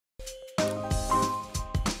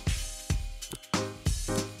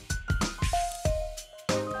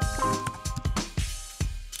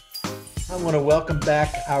I want to welcome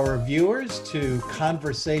back our viewers to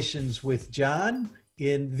Conversations with John.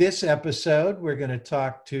 In this episode, we're going to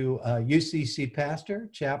talk to UCC pastor,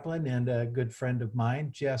 chaplain, and a good friend of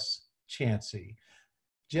mine, Jess Chancey.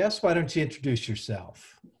 Jess, why don't you introduce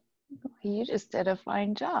yourself? You just did a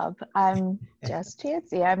fine job. I'm Jess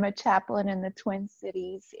Chancey. I'm a chaplain in the Twin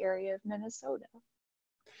Cities area of Minnesota.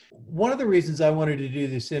 One of the reasons I wanted to do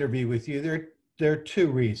this interview with you, there are two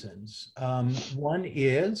reasons. One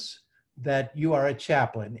is that you are a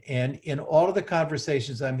chaplain, and in all of the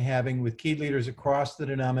conversations I'm having with key leaders across the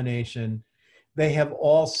denomination, they have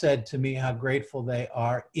all said to me how grateful they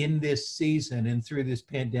are in this season and through this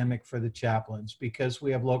pandemic for the chaplains, because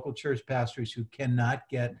we have local church pastors who cannot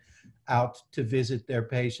get out to visit their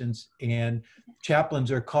patients, and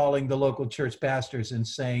chaplains are calling the local church pastors and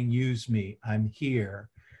saying, use me, I'm here.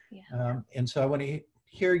 Yeah. And so I want to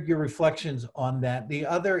hear your reflections on that. The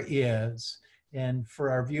other is, and for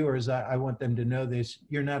our viewers, I want them to know this,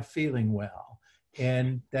 you're not feeling well.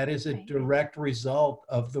 And that is a direct result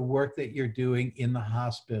of the work that you're doing in the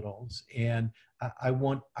hospitals. And I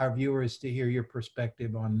want our viewers to hear your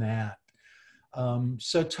perspective on that.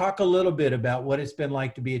 So talk a little bit about what it's been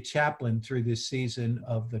like to be a chaplain through this season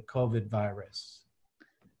of the COVID virus.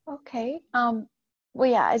 Okay. Well,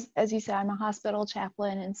 yeah, as you said, I'm a hospital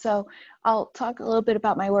chaplain. And so I'll talk a little bit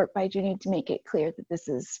about my work, but I do need to make it clear that this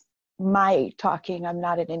is my talking. I'm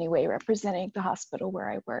not in any way representing the hospital where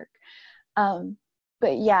I work.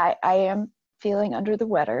 But yeah, I am feeling under the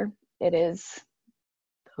weather. It is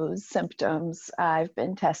those symptoms. I've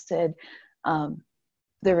been tested.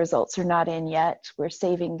 The results are not in yet. We're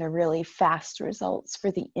saving the really fast results for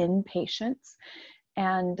the inpatients.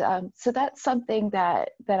 And so that's something that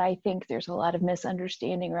I think there's a lot of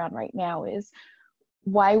misunderstanding around right now, is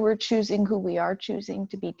why we're choosing who we are choosing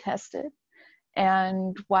to be tested,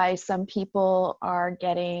 and why some people are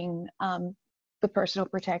getting the personal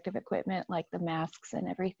protective equipment like the masks and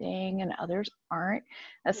everything, and others aren't.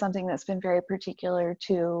 That's something that's been very particular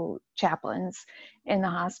to chaplains in the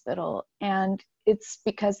hospital. And it's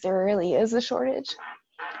because there really is a shortage.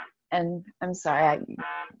 And I'm sorry,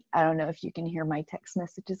 I don't know if you can hear my text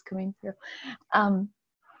messages coming through.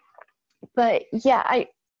 But yeah,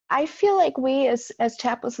 I feel like we as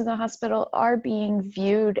chaplains in the hospital are being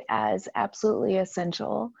viewed as absolutely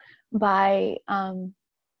essential by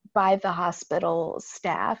the hospital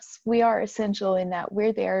staffs. We are essential in that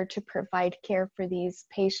we're there to provide care for these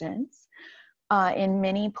patients. In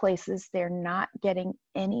many places, they're not getting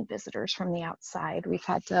any visitors from the outside. We've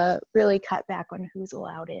had to really cut back on who's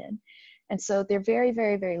allowed in. And so they're very,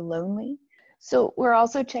 very, very lonely. So we're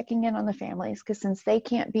also checking in on the families, because since they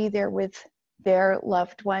can't be there with their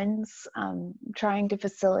loved ones, trying to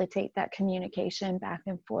facilitate that communication back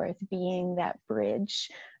and forth, being that bridge,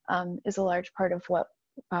 is a large part of what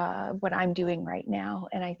I'm doing right now,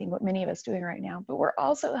 and I think what many of us are doing right now. But we're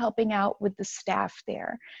also helping out with the staff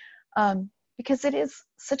there, because it is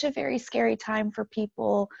such a very scary time for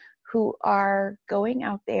people who are going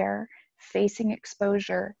out there facing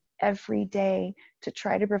exposure every day to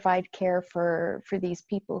try to provide care for these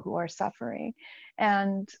people who are suffering.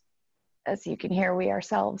 And as you can hear, we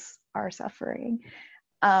ourselves are suffering.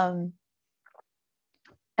 And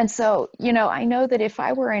so, you know, I know that if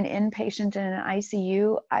I were an inpatient in an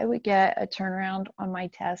ICU, I would get a turnaround on my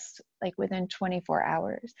test like within 24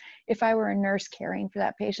 hours. If I were a nurse caring for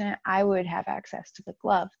that patient, I would have access to the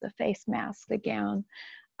glove, the face mask, the gown.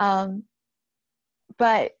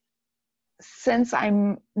 But since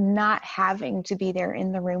I'm not having to be there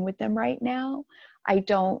in the room with them right now, I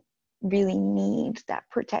don't really need that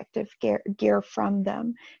protective gear from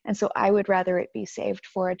them. And so I would rather it be saved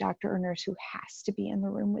for a doctor or nurse who has to be in the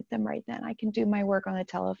room with them right then. I can do my work on the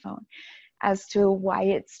telephone. As to why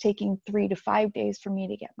it's taking 3 to 5 days for me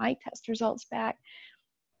to get my test results back,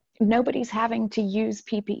 nobody's having to use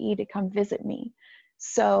PPE to come visit me.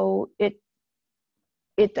 So it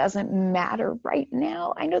doesn't matter right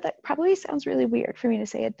now. I know that probably sounds really weird for me to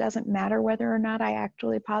say it doesn't matter whether or not I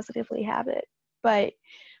actually positively have it, but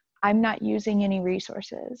I'm not using any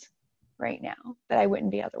resources right now that I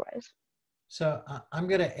wouldn't be otherwise. So I'm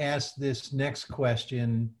going to ask this next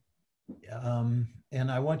question,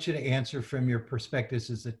 and I want you to answer from your perspective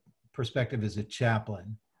as a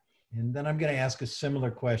chaplain. And then I'm going to ask a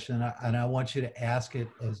similar question, and I want you to ask it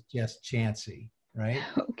as Jess Chancey, right?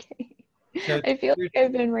 Okay. So I feel like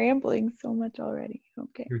I've been rambling so much already.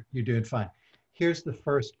 Okay. You're doing fine. Here's the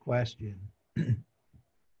first question.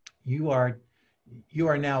 You are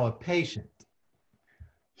now a patient.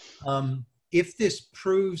 If this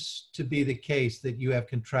proves to be the case that you have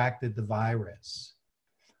contracted the virus,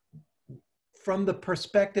 from the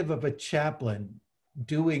perspective of a chaplain,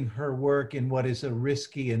 doing her work in what is a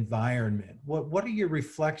risky environment. What are your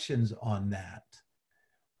reflections on that?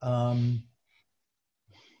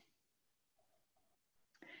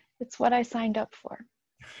 It's what I signed up for,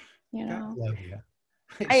 you God know. love you.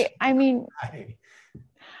 I mean,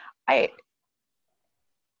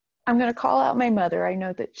 I'm going to call out my mother. I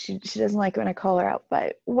know that she doesn't like when I call her out,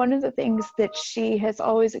 but one of the things that she has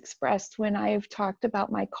always expressed when I've talked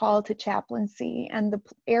about my call to chaplaincy and the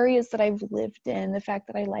areas that I've lived in, the fact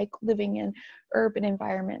that I like living in urban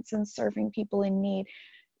environments and serving people in need,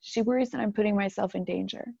 she worries that I'm putting myself in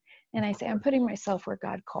danger. And I say, I'm putting myself where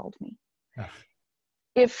God called me.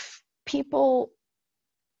 If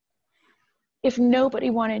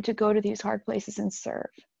nobody wanted to go to these hard places and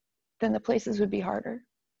serve, then the places would be harder.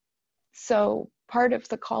 So part of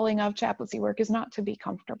the calling of chaplaincy work is not to be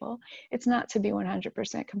comfortable. It's not to be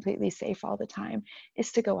 100% completely safe all the time.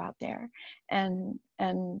 It's to go out there and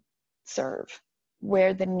serve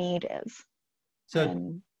where the need is.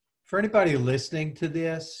 So for anybody listening to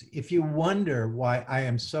this, if you wonder why I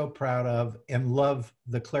am so proud of and love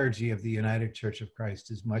the clergy of the United Church of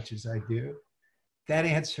Christ as much as I do, that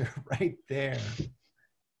answer right there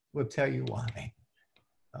will tell you why.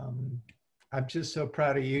 I'm just so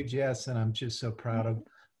proud of you, Jess, and I'm just so proud of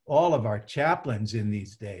all of our chaplains in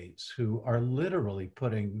these days who are literally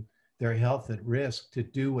putting their health at risk to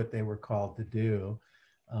do what they were called to do.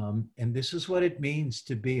 And this is what it means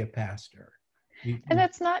to be a pastor. And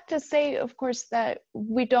that's not to say, of course, that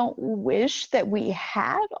we don't wish that we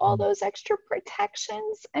had all those extra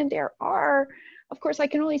protections. And there are, of course, I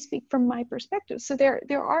can only speak from my perspective. So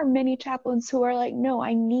there are many chaplains who are like, no,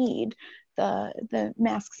 I need the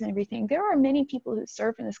masks and everything. There are many people who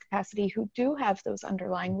serve in this capacity who do have those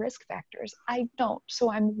underlying risk factors. I don't,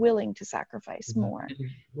 so I'm willing to sacrifice more.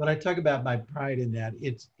 When I talk about my pride in that,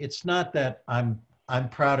 it's not that I'm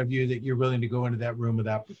proud of you that you're willing to go into that room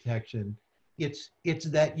without protection. It's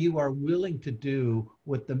that you are willing to do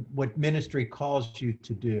what ministry calls you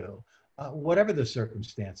to do, whatever the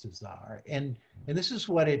circumstances are. And this is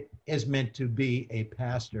what it is meant to be a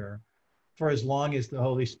pastor for as long as the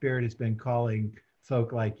Holy Spirit has been calling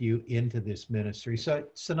folk like you into this ministry. So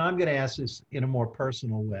now I'm going to ask this in a more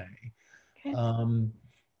personal way. Okay.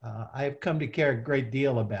 I've come to care a great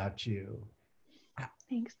deal about you.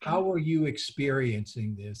 Thanks. How are you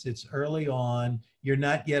experiencing this? It's early on. You're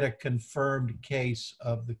not yet a confirmed case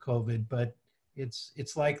of the COVID, but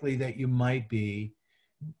it's likely that you might be.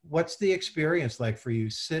 What's the experience like for you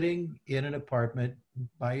sitting in an apartment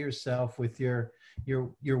by yourself with your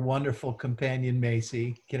wonderful companion,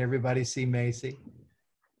 Macy? Can everybody see Macy?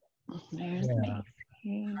 There's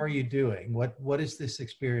Macy. How are you doing? What is this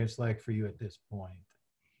experience like for you at this point?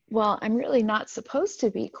 Well, I'm really not supposed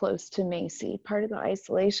to be close to Macy. Part of the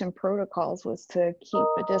isolation protocols was to keep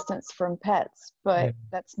a distance from pets, but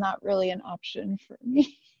that's not really an option for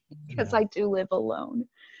me because I do live alone.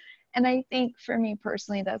 And I think for me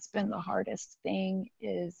personally, that's been the hardest thing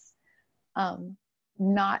is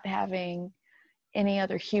not having any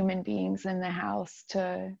other human beings in the house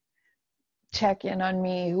to check in on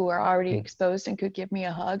me who are already exposed and could give me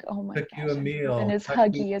a hug. Oh my gosh, You a meal. I've been as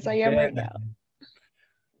huggy as I am right now.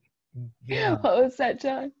 Yeah. What was that,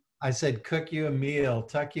 John? I said, cook you a meal,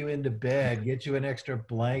 tuck you into bed, get you an extra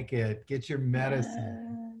blanket, get your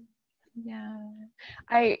medicine. Yeah.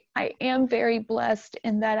 I am very blessed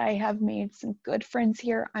in that I have made some good friends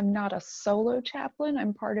here. I'm not a solo chaplain.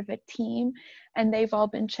 I'm part of a team, and they've all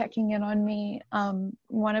been checking in on me.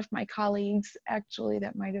 One of my colleagues, actually,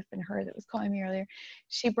 that might have been her that was calling me earlier,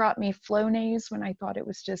 she brought me Flonase when I thought it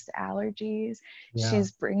was just allergies. Yeah.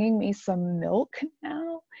 She's bringing me some milk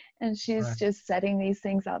now, and she's just setting these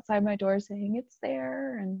things outside my door saying it's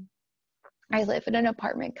there. And I live in an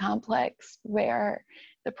apartment complex where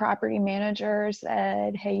the property manager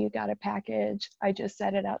said, hey, you got a package. I just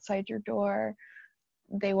set it outside your door.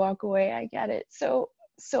 They walk away, I get it. So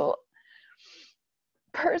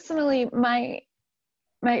personally, my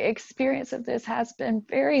experience of this has been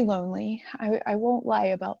very lonely. I won't lie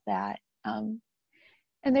about that. And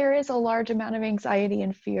there is a large amount of anxiety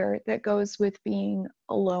and fear that goes with being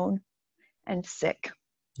alone and sick.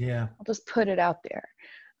 Yeah. I'll just put it out there.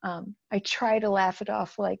 I try to laugh it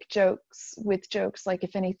off like jokes, like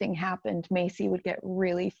if anything happened, Macy would get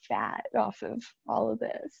really fat off of all of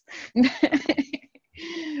this.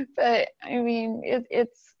 But I mean,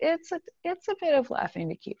 it's a bit of laughing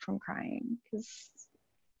to keep from crying because,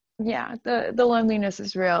 yeah, the loneliness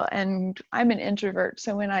is real, and I'm an introvert,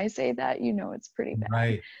 so when I say that, you know, it's pretty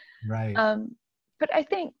bad. Right. But I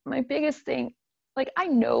think my biggest thing, like, I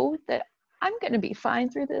know that I'm going to be fine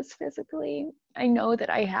through this physically. I know that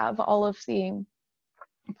I have all of the,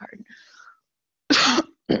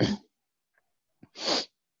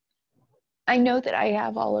 I know that I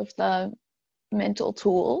have all of the mental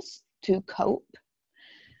tools to cope.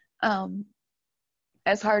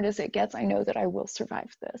 As hard as it gets, I know that I will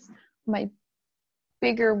survive this. My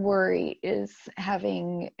bigger worry is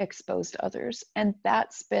having exposed others, and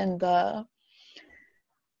that's been the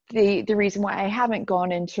reason why I haven't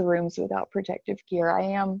gone into rooms without protective gear. I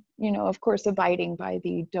am, of course, abiding by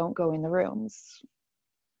the don't go in the rooms,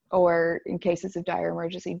 or in cases of dire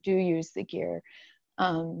emergency, do use the gear.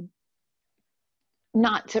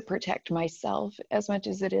 Not to protect myself as much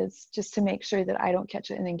as it is just to make sure that I don't catch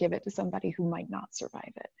it and then give it to somebody who might not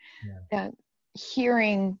survive it. Yeah.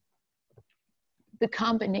 Hearing the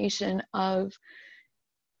combination of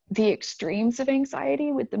the extremes of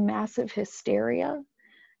anxiety with the massive hysteria,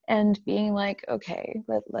 and being like, okay,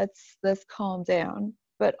 let's calm down,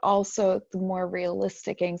 but also the more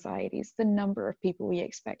realistic anxieties, the number of people we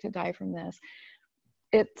expect to die from this.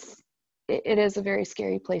 It is a very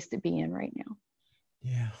scary place to be in right now.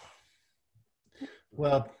 Yeah.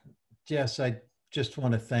 Well, Jess, I just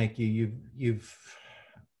want to thank you. You've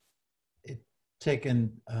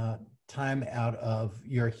taken time out of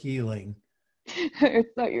your healing. I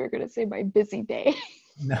thought you were going to say my busy day.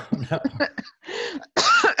 No.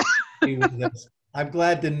 I'm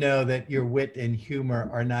glad to know that your wit and humor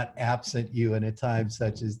are not absent you in a time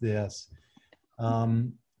such as this.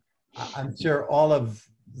 I'm sure all of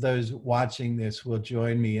those watching this will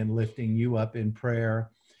join me in lifting you up in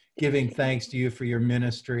prayer, giving thanks to you for your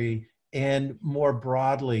ministry, and more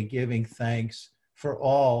broadly, giving thanks for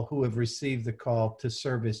all who have received the call to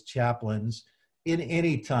serve as chaplains in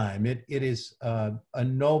any time. It is a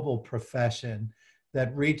noble profession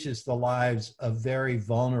that reaches the lives of very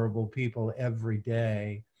vulnerable people every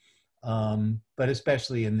day, but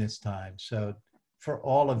especially in this time. So for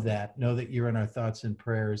all of that, know that you're in our thoughts and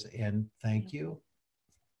prayers, and thank you.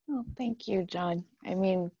 Oh, thank you, John. I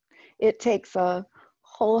mean, it takes a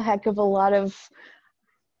whole heck of a lot of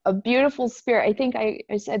a beautiful spirit. I think I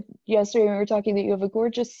said yesterday when we were talking that you have a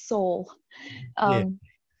gorgeous soul.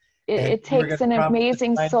 It takes an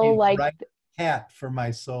amazing soul like right hat for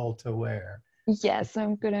my soul to wear. Yes,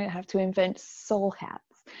 I'm gonna have to invent soul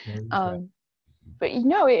hats. But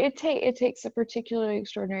it takes a particularly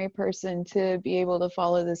extraordinary person to be able to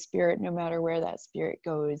follow the spirit no matter where that spirit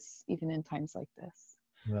goes, even in times like this.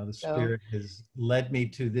 Well, the Spirit has led me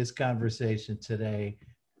to this conversation today.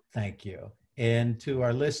 Thank you. And to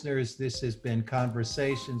our listeners, this has been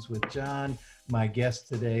Conversations with John. My guest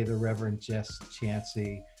today, the Reverend Jess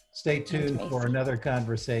Chancey. Stay tuned for another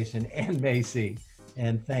conversation, and Macy.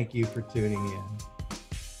 And thank you for tuning in.